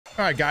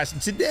All right, guys,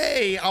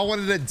 today I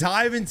wanted to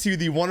dive into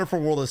the wonderful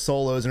world of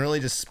solos and really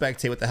just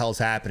spectate what the hell's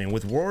happening.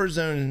 With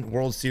Warzone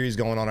World Series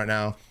going on right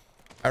now,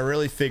 I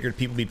really figured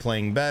people be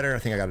playing better. I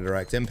think I got a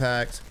direct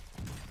impact.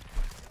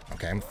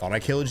 Okay, thought I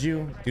killed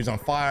you. Dude's on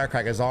fire,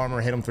 crack his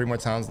armor, hit him 3 more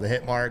times with the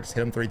hit marks,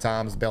 hit him 3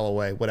 times, bail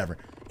away, whatever.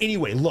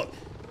 Anyway, look,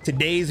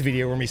 today's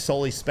video, we're gonna be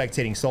solely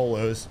spectating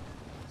solos,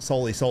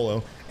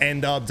 solo,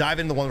 and dive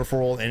into the wonderful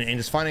world and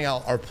just finding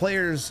out, are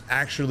players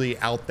actually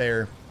out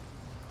there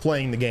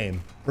playing the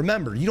game?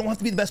 Remember, you don't have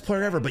to be the best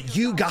player ever, but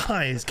you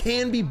guys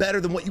can be better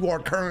than what you are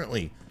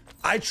currently.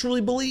 I truly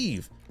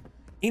believe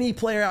any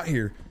player out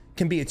here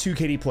can be a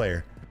 2KD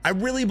player. I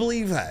really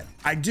believe that.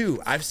 I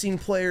do. I've seen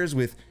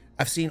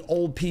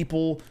old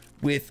people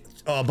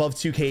with above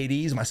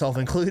 2KDs, myself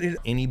included.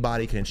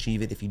 Anybody can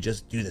achieve it if you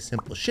just do the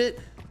simple shit,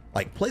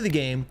 like play the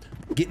game,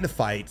 get into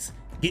fights,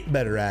 get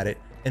better at it,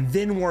 and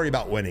then worry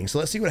about winning. So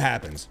let's see what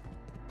happens.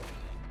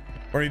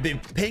 We're gonna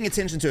be paying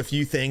attention to a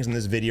few things in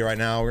this video right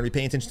now. We're gonna be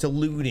paying attention to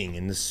looting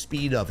and the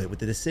speed of it with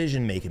the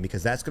decision making,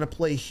 because that's gonna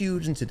play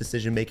huge into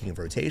decision making of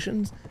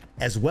rotations,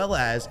 as well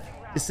as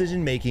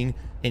decision making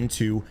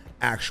into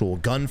actual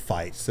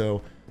gunfights.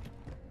 So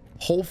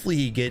hopefully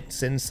he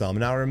gets in some.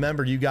 Now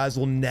remember, you guys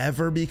will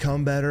never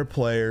become better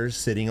players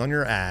sitting on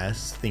your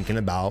ass thinking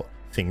about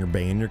finger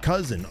banging your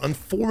cousin,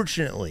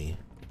 unfortunately.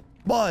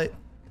 But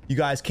you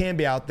guys can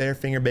be out there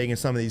finger banging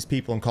some of these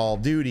people in Call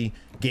of Duty,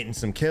 getting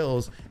some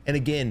kills, and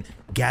again,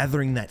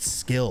 gathering that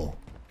skill,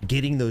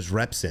 getting those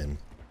reps in.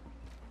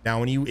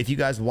 Now, if you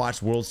guys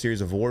watch World Series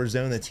of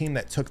Warzone, the team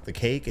that took the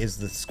cake is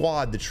the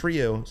squad, the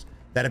trios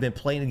that have been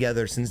playing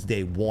together since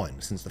day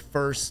one, since the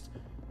first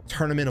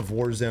tournament of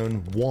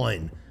Warzone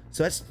 1.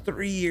 So that's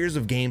 3 years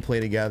of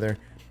gameplay together.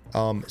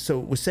 So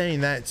with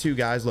saying that too,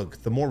 guys,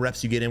 look, the more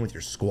reps you get in with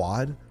your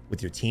squad,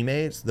 with your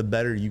teammates, the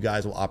better you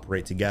guys will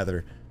operate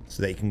together,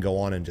 so they can go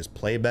on and just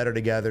play better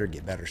together,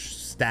 get better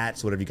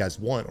stats, whatever you guys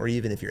want, or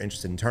even if you're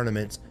interested in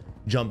tournaments,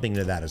 jumping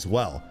into that as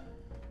well.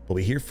 But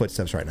we hear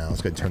footsteps right now.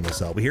 Let's go ahead and turn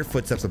this up. We hear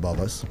footsteps above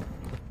us.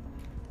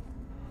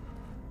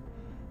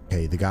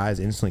 Okay, the guy's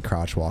instantly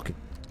crouch walking,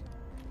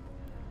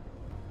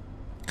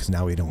 because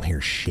now we don't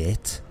hear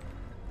shit,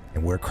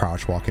 and we're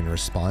crouch walking in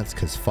response,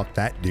 because fuck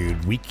that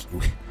dude.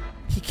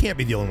 He can't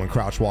be the only one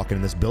crouch walking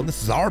in this building.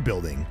 This is our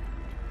building.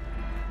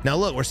 Now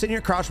look, we're sitting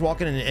here crouch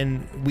walking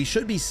and we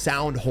should be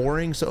sound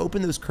whoring, so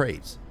open those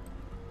crates.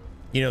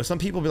 You know, some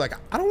people be like,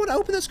 I don't want to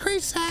open those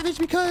crates, Savage,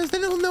 because they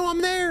don't know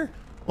I'm there.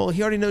 Well,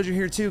 he already knows you're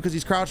here too, because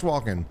he's crouch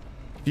walking.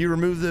 If you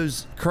remove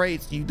those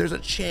crates, there's a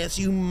chance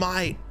you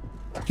might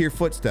hear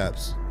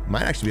footsteps.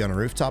 Might actually be on a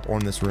rooftop or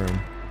in this room.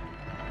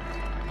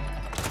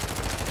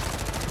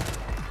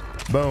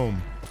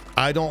 Boom.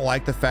 I don't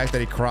like the fact that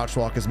he crouch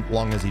walked as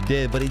long as he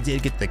did, but he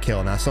did get the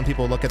kill. Now some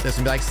people look at this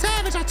and be like,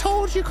 Savage, I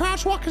told you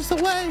crouch walk is the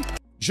way.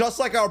 Just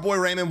like our boy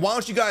Raymond, why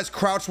don't you guys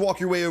crouch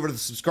walk your way over to the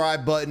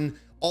subscribe button.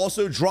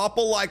 Also, drop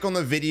a like on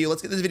the video.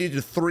 Let's get this video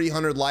to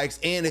 300 likes.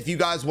 And if you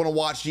guys want to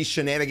watch these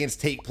shenanigans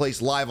take place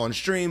live on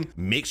stream,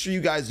 make sure you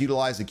guys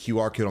utilize the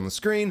QR code on the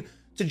screen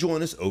to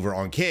join us over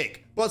on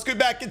Kick. But let's get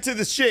back into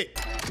this shit.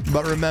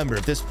 But remember,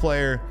 if this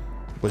player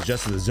was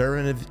just as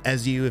observant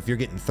as you, if you're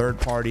getting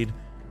third-partied,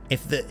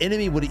 if the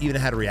enemy would have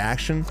even had a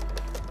reaction,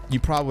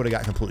 you probably would have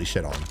got completely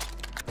shit on.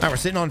 All right, we're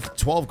sitting on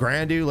 12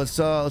 grand, dude. Let's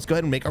go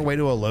ahead and make our way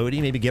to a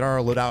loadie, maybe get our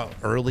loadout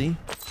early,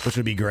 which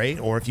would be great.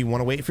 Or if you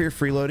want to wait for your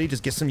free loadie,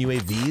 just get some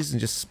UAVs and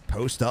just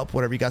post up,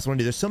 whatever you guys want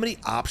to do. There's so many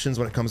options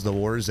when it comes to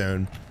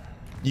Warzone.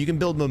 You can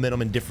build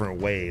momentum in different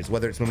ways,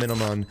 whether it's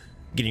momentum on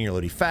getting your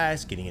loadie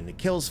fast, getting into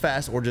kills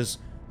fast, or just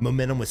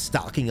momentum with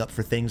stocking up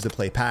for things to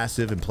play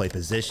passive and play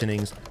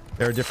positionings.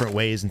 There are different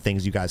ways and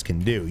things you guys can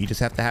do. You just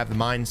have to have the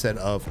mindset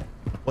of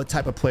what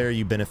type of player are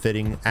you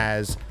benefiting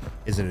as.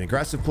 Is it an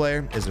aggressive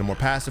player? Is it a more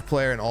passive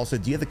player? And also,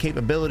 do you have the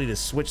capability to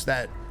switch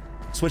that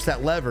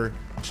lever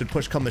should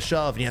push come to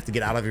shove and you have to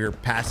get out of your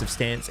passive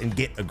stance and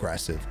get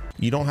aggressive?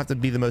 You don't have to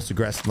be the most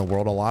aggressive in the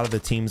world. A lot of the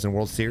teams in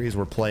World Series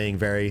were playing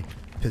very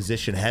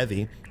position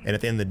heavy, and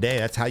at the end of the day,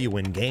 that's how you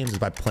win games, is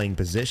by playing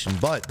position.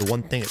 But the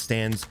one thing that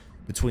stands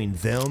between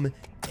them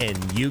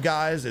and you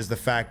guys is the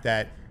fact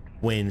that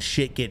when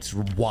shit gets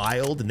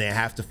wild and they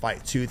have to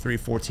fight 2, 3,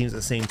 4 teams at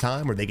the same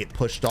time, or they get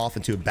pushed off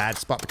into a bad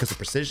spot because of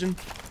precision,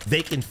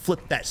 they can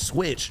flip that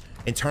switch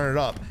and turn it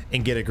up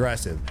and get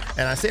aggressive.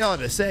 And I say all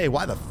that to say,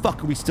 why the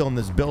fuck are we still in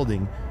this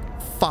building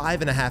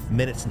 5.5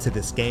 minutes into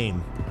this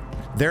game?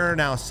 There are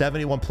now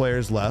 71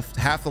 players left.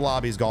 Half the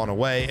lobby's gone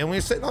away, and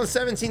we're sitting on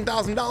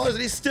 $17,000 and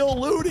he's still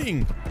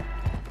looting.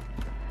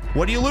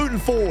 What are you looting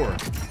for?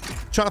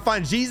 Trying to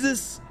find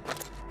Jesus?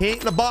 He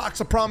ain't in the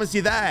box, I promise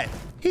you that.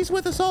 He's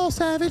with us all,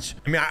 Savage.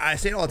 I mean, I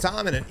say it all the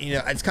time, and you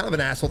know, it's kind of an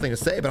asshole thing to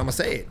say, but I'm gonna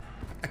say it.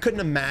 I couldn't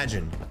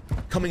imagine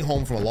coming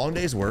home from a long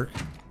day's work,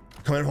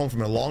 coming home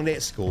from a long day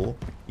at school,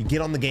 you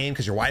get on the game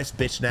because your wife's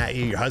bitching at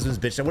you, your husband's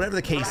bitching at you, whatever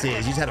the case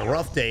is, you just had a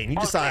rough day, and you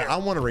decide, I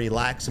want to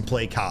relax and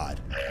play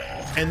COD.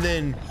 And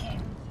then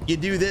you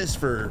do this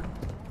for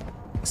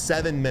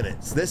 7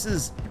 minutes. This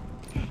is,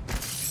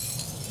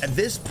 at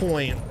this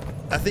point,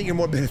 I think you're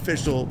more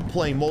beneficial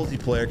playing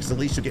multiplayer, because at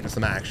least you're getting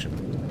some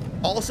action.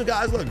 Also,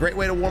 guys, look, great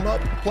way to warm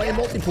up, playing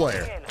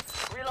multiplayer.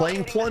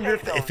 Playing Plunder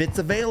if it's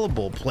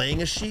available, playing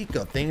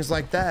Ashika, things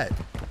like that.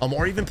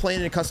 Or even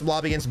playing in a custom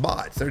lobby against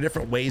bots. There are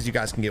different ways you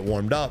guys can get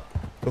warmed up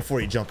before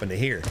you jump into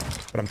here.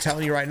 But I'm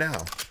telling you right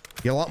now,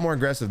 you're a lot more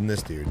aggressive than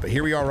this dude. But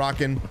here we are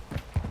rocking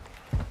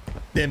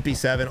the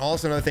MP7.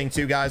 Also, another thing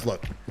too, guys,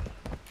 look,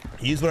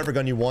 use whatever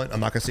gun you want.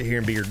 I'm not gonna sit here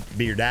and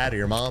be your dad or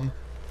your mom.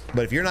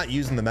 But if you're not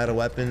using the meta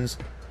weapons,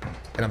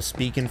 and I'm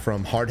speaking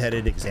from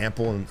hard-headed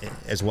example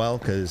as well,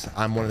 because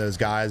I'm one of those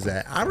guys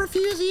that I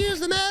refuse to use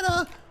the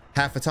meta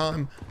half the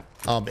time.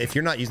 If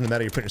you're not using the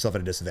meta, you're putting yourself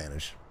at a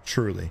disadvantage.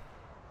 Truly.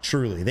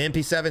 Truly. The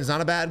MP7 is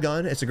not a bad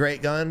gun. It's a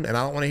great gun, and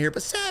I don't want to hear,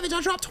 but Savage,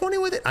 I'll drop 20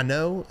 with it. I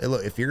know.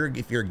 Look, if you're a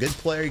good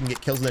player, you can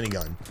get kills with any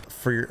gun.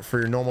 For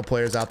your normal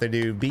players out there,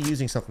 dude, be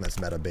using something that's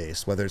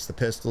meta-based, whether it's the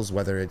pistols,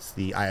 whether it's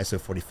the ISO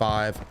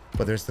 45,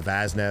 whether it's the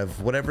Vaznev,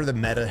 whatever the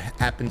meta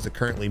happens to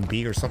currently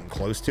be or something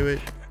close to it,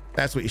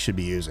 that's what you should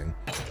be using.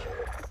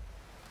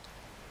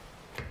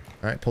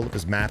 All right, pulled up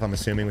his map, I'm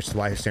assuming, which is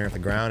why he's staring at the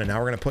ground, and now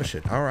we're going to push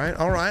it. All right,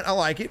 I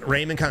like it.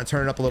 Raymond kind of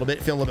turning up a little bit,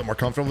 feeling a little bit more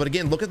comfortable. But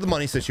again, look at the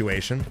money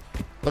situation.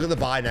 Look at the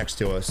buy next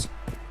to us.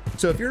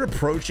 So if you're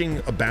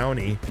approaching a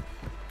bounty,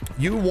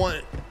 you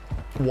want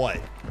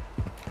what?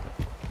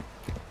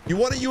 You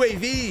want a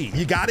UAV.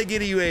 You got to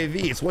get a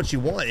UAV. It's what you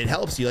want. It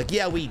helps you. Like,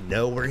 yeah, we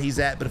know where he's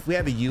at, but if we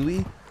have a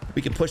UE,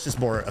 we can push this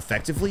more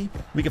effectively.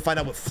 We can find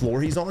out what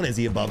floor he's on. Is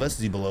he above us? Is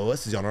he below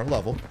us? Is he on our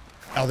level?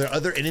 Are there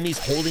other enemies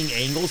holding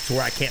angles to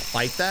where I can't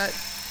fight that?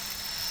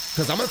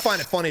 Because I'm going to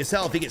find it funny as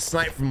hell if he gets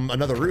sniped from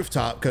another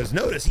rooftop. Because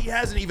notice, he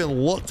hasn't even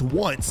looked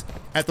once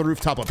at the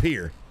rooftop up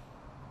here.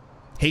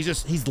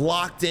 He's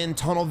locked in,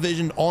 tunnel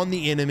vision on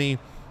the enemy.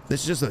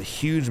 This is just a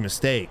huge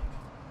mistake.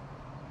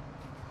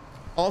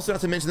 Also,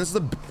 not to mention, this is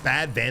a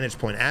bad vantage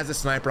point. As a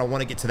sniper, I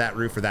want to get to that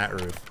roof or that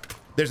roof.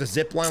 There's a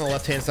zip line on the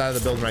left-hand side of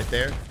the building right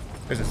there.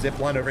 There's a zip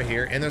line over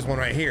here, and there's one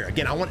right here.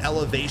 Again, I want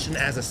elevation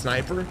as a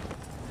sniper.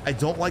 I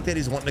don't like that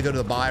he's wanting to go to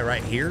the buy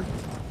right here.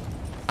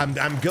 I'm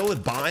good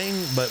with buying,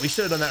 but we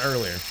should have done that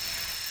earlier.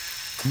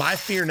 My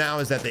fear now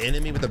is that the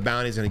enemy with the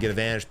bounty is going to get a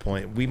vantage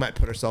point. We might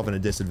put ourselves in a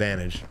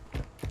disadvantage.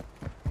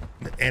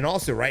 And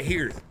also right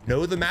here,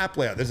 know the map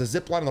layout. There's a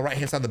zip line on the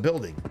right-hand side of the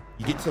building.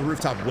 You get to the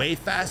rooftop way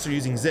faster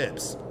using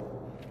zips.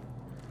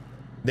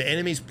 The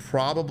enemy's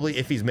probably,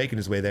 if he's making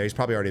his way there, he's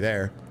probably already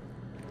there.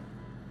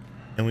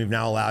 And we've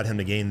now allowed him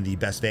to gain the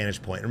best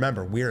vantage point.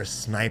 Remember, we're a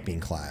sniping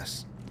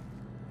class.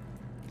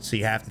 So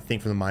you have to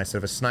think from the mindset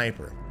of a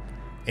sniper.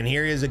 And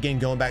here he is again,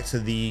 going back to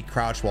the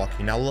crouch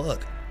walking. Now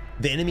look,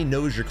 the enemy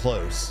knows you're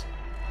close.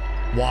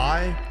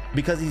 Why?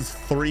 Because he's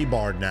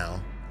 3-barred now.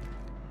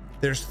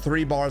 There's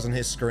 3 bars on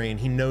his screen.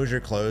 He knows you're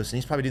close, and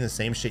he's probably doing the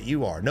same shit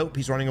you are. Nope,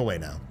 he's running away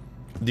now.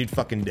 Dude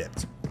fucking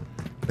dipped.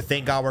 But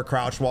thank God we're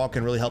crouch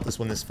walking, really helped us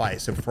win this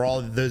fight. So for all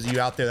of those of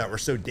you out there that were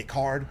so dick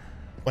hard,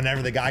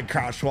 whenever the guy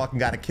crouch walking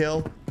got a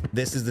kill,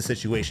 this is the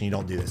situation you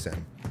don't do this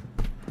in.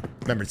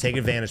 Remember, take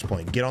advantage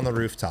point. Get on the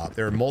rooftop.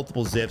 There are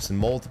multiple zips and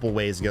multiple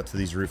ways to get up to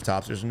these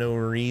rooftops. There's no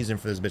reason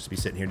for this bitch to be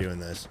sitting here doing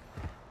this.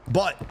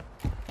 But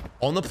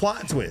on the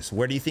plot twist,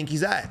 where do you think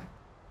he's at?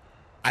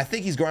 I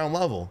think he's ground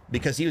level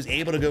because he was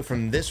able to go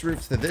from this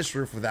roof to this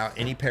roof without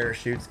any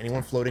parachutes,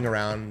 anyone floating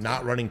around,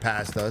 not running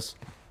past us.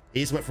 He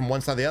just went from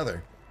one side to the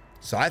other.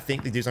 So I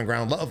think the dude's on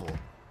ground level.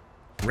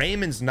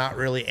 Raymond's not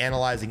really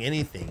analyzing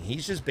anything.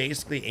 He's just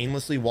basically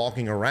aimlessly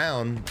walking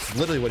around,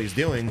 literally what he's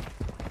doing,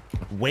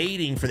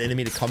 waiting for the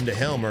enemy to come to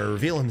him or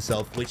reveal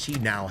himself, which he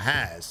now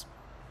has.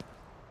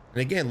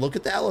 And again, look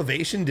at the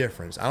elevation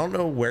difference. I don't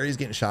know where he's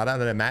getting shot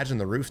at. I imagine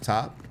the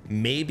rooftop,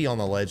 maybe on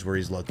the ledge where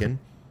he's looking,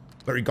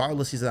 but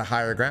regardless, he's at a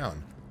higher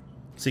ground.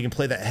 So you can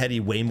play that heady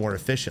way more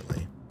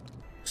efficiently.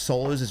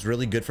 Solos is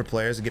really good for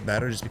players to get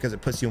better just because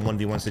it puts you in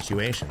 1v1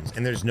 situations.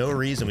 And there's no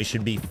reason we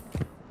should be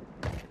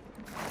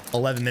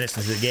 11 minutes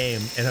into the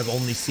game and have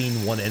only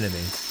seen one enemy.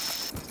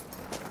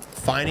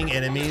 Finding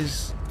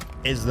enemies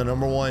is the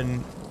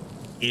 #1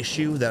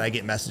 issue that I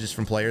get messages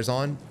from players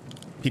on.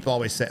 People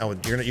always say, oh,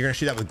 you're gonna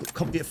shoot that with,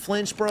 come get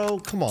flinch, bro.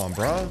 Come on,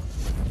 bro.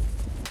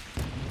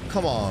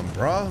 Come on,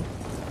 bro.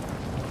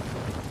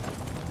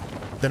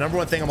 The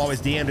 #1 thing I'm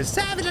always DM'd is,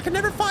 Savage, I can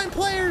never find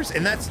players.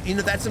 And that's, you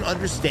know, that's an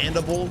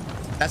understandable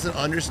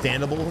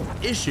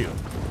issue.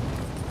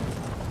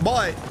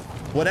 But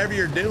whatever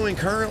you're doing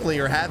currently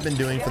or have been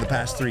doing for the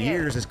past 3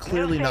 years is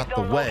clearly not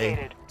the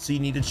way. So you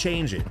need to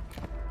change it.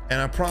 And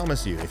I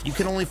promise you, if you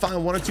can only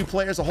find 1 or 2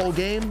 players a whole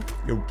game,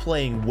 you're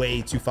playing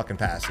way too fucking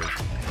passive.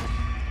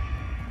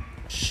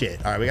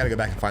 Shit. All right, we got to go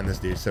back and find this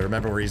dude. So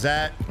remember where he's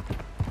at.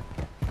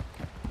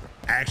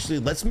 Actually,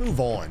 let's move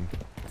on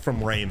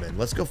from Raymond.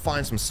 Let's go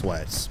find some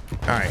sweats.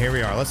 All right, here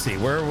we are. Let's see.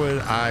 Where would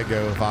I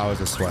go if I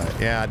was a sweat?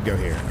 Yeah, I'd go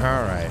here.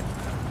 All right.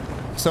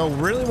 So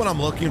really what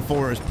I'm looking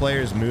for is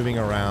players moving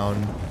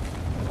around,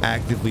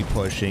 actively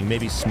pushing,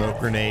 maybe smoke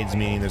grenades,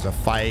 meaning there's a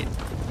fight.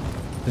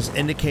 Just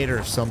indicator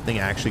of something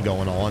actually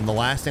going on. The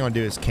last thing I want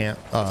to do is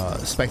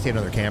spectate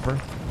another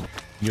camper.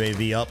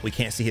 UAV up. We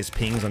can't see his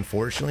pings,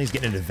 unfortunately. He's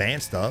getting it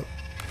advanced up.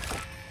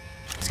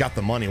 He's got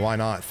the money. Why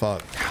not?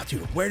 Fuck. God,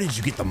 dude, where did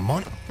you get the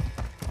money?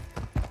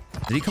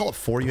 Did he call it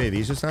 4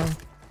 UAVs just now?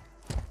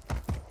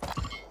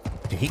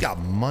 Dude, he got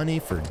money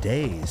for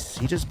days.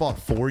 He just bought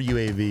 4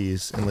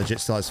 UAVs and legit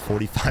still has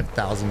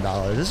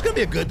 $45,000. This is gonna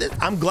be a good.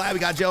 I'm glad we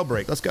got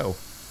jailbreak. Let's go.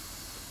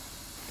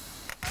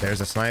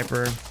 There's a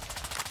sniper.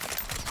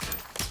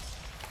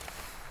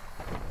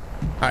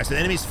 All right, so the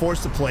enemy's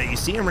forced to play. You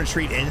see him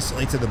retreat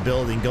instantly to the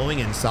building, going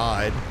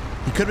inside.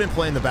 He could have been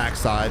playing the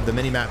backside. The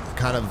mini-map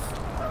kind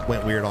of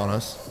went weird on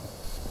us.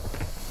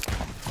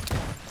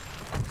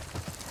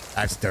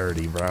 That's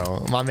dirty,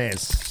 bro. My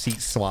man's seat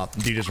swapped.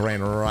 Dude just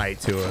ran right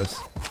to us.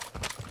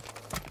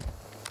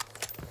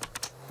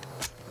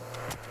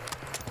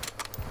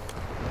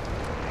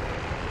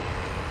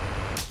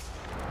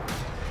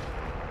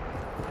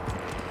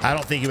 I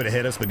don't think he would have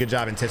hit us, but good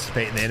job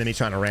anticipating the enemy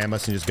trying to ram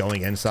us and just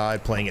going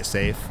inside, playing it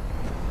safe.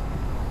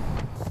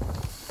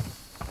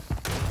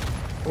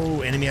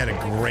 Oh, enemy had a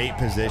great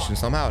position.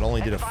 Somehow it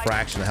only did a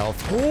fraction of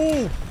health.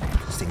 Oh,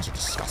 these things are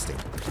disgusting.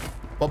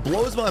 What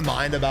blows my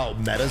mind about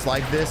metas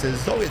like this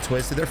is, don't get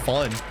twisted, they're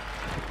fun.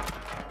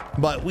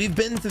 But we've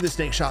been through the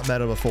snake shot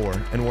meta before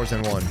in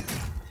Warzone 1.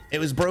 It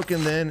was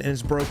broken then and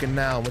it's broken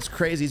now. What's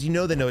crazy is, you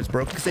know they know it's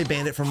broken because they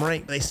banned it from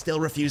rank, but they still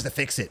refuse to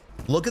fix it.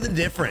 Look at the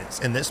difference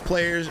in this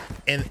player's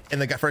and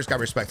the first guy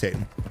we're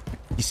spectating.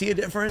 You see a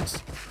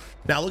difference?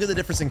 Now look at the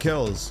difference in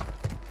kills.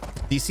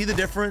 Do you see the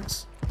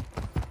difference?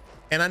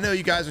 And I know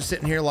you guys are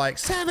sitting here like,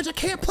 Savage, I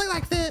can't play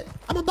like that.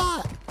 I'm a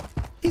bot.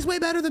 He's way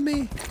better than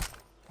me.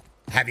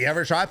 Have you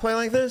ever tried playing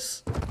like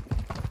this?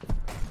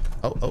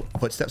 Oh,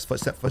 footsteps,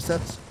 footsteps,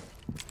 footsteps.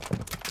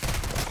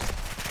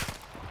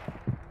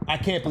 I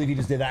can't believe he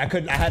just did that.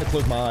 I had to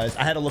close my eyes.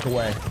 I had to look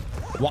away.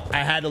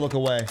 I had to look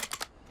away.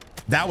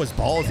 That was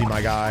ballsy,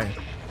 my guy.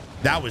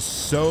 That was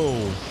so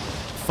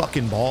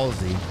fucking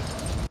ballsy.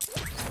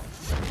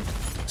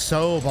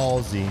 So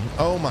ballsy.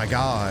 Oh my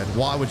God.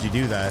 Why would you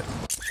do that?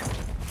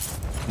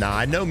 Nah,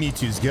 I know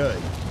Mewtwo's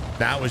good.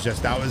 That was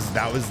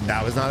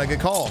not a good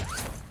call.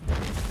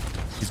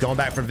 He's going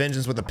back for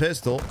vengeance with a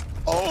pistol.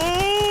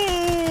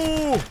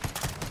 Oh!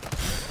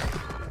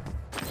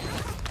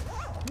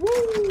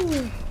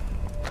 Woo!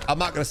 I'm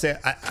not gonna say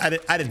I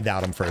didn't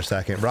doubt him for a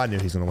second, but I knew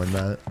he's gonna win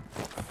that.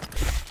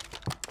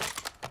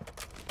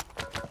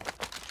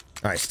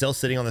 All right, still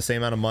sitting on the same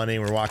amount of money.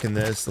 We're walking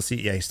this. Let's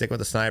see. Yeah, he's sticking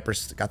with the sniper.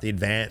 Got the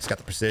advance. Got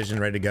the precision.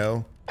 Ready to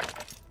go.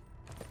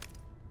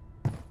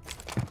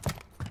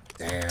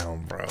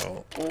 Damn,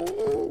 bro.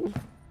 Ooh.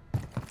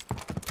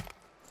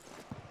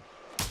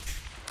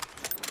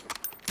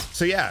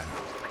 So yeah,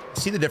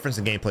 see the difference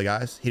in gameplay,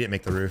 guys. He didn't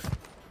make the roof.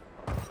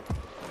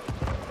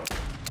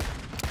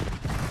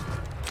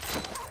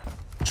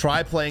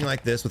 Try playing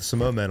like this with some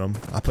momentum.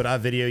 I put out a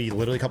video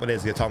literally a couple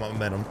days ago talking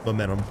about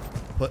momentum.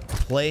 But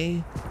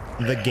play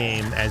the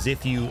game as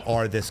if you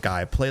are this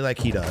guy. Play like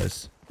he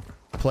does.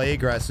 Play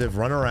aggressive,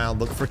 run around,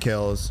 look for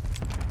kills.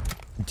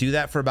 Do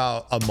that for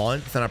about a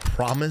month, and I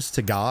promise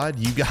to God,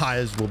 you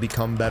guys will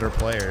become better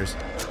players.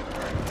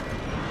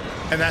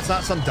 And that's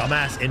not some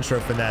dumbass intro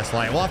finesse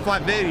like, watch my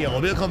video,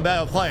 we'll become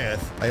better players.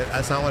 Like,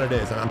 that's not what it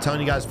is. And I'm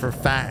telling you guys for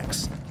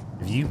facts,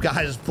 if you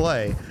guys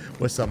play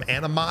with some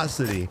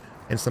animosity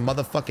and some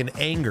motherfucking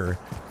anger,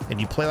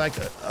 and you play like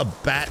a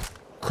bat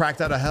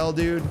cracked out of hell,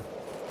 dude,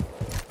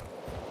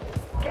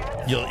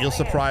 you'll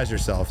surprise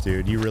yourself,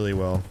 dude. You really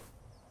will.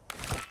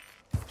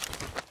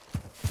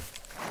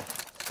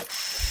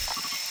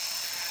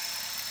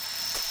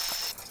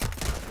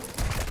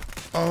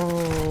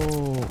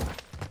 Oh,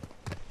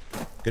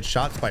 good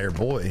shots by your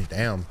boy.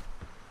 Damn.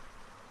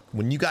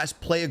 When you guys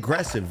play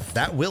aggressive,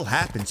 that will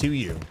happen to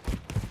you.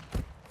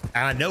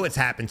 And I know it's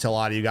happened to a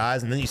lot of you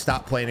guys, and then you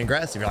stop playing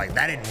aggressive. You're like,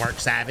 that didn't work,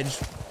 Savage.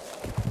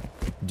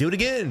 Do it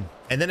again,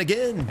 and then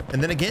again,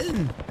 and then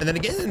again, and then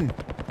again.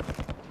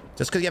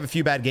 Just because you have a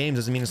few bad games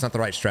doesn't mean it's not the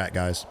right strat,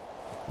 guys.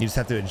 You just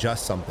have to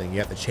adjust something. You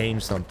have to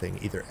change something.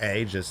 Either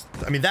A,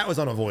 I mean, that was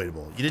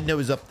unavoidable. You didn't know he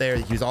was up there.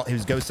 He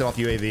was ghosted off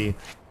UAV.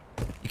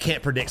 You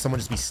can't predict someone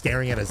just be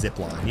staring at a zip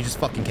line. You just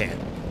fucking can't.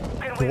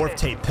 Dwarf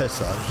Tape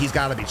Pissa. He's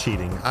got to be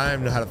cheating. I don't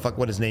even know how to fuck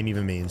what his name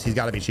even means. He's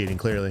got to be cheating,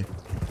 clearly.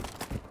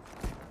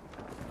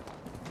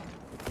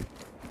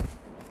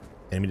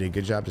 Enemy did a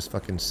good job just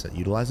fucking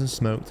utilizing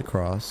smoke to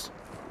cross.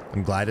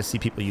 I'm glad to see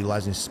people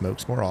utilizing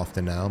smokes more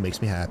often now.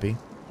 Makes me happy.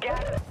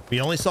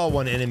 We only saw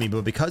one enemy,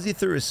 but because he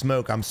threw his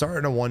smoke, I'm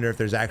starting to wonder if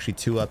there's actually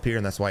two up here,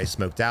 and that's why he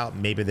smoked out.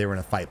 Maybe they were in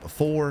a fight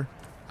before.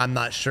 I'm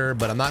not sure,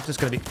 but I'm not just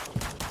going to be...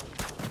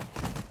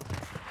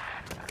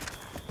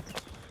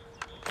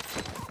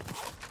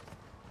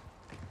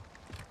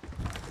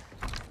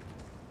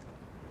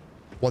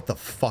 What the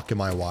fuck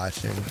am I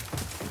watching?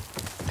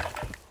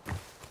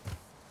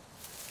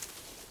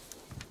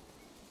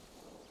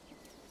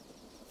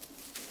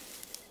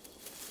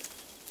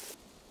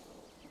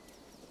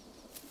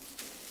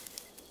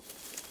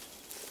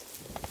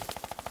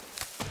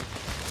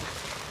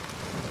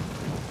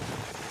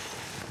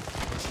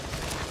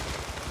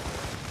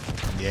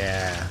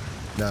 Yeah,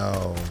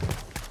 no.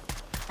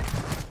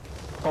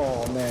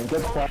 Oh man,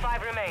 good stuff.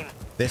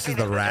 This is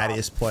the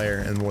rattiest player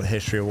in the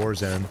history of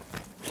Warzone.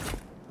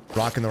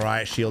 Rocking the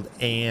riot shield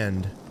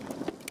and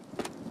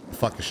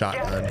fucking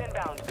shotgun.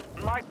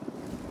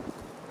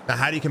 Now,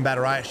 how do you combat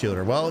a riot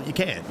shielder? Well, you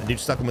can't. The dude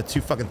stuck him with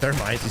 2 fucking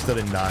thermites. He still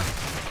didn't die.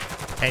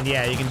 And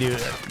yeah, you can do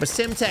it. But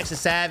Simtex is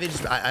savage.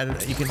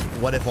 You can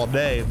what if all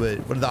day, but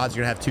what are the odds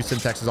you're gonna have 2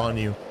 Simtexes on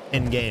you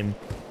in game?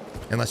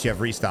 Unless you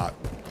have restock.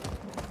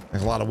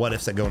 There's a lot of what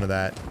ifs that go into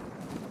that.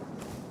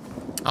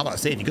 I'm about to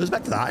say, if he goes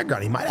back to the high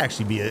ground, he might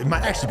actually be a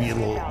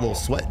little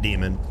sweat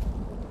demon.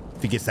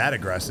 If he gets that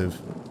aggressive.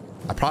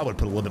 I probably would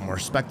put a little bit more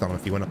respect on him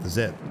if he went up the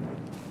zip.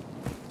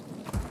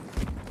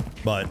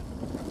 But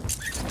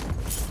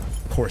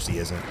of course he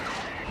isn't.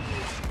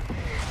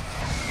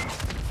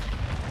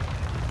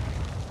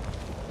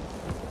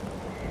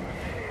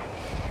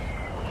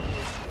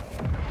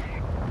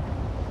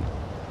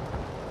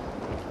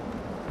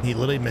 He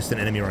literally missed an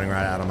enemy running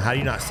right at him. How do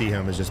you not see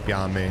him is just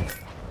beyond me.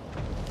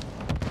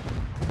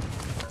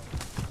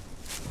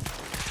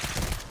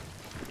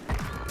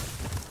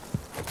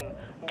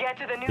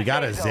 We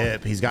got a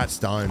zip. He's got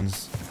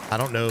stuns. I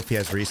don't know if he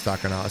has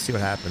restock or not. Let's see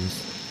what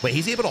happens. Wait,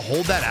 he's able to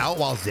hold that out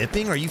while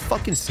zipping? Are you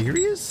fucking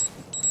serious?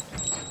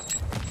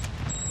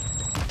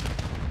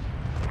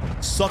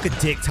 Suck a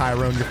dick,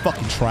 Tyrone. You're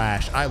fucking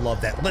trash. I love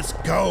that. Let's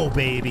go,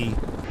 baby.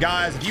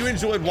 Guys, if you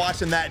enjoyed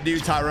watching that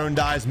dude Tyrone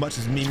die as much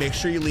as me, make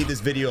sure you leave this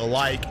video a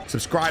like,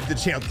 subscribe to the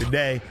channel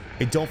today,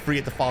 and don't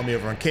forget to follow me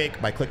over on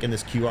Kick by clicking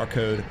this QR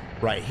code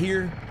right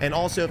here. And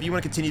also, if you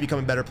want to continue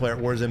becoming a better player at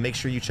Warzone, make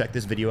sure you check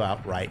this video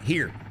out right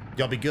here.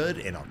 Y'all be good,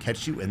 and I'll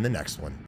catch you in the next one.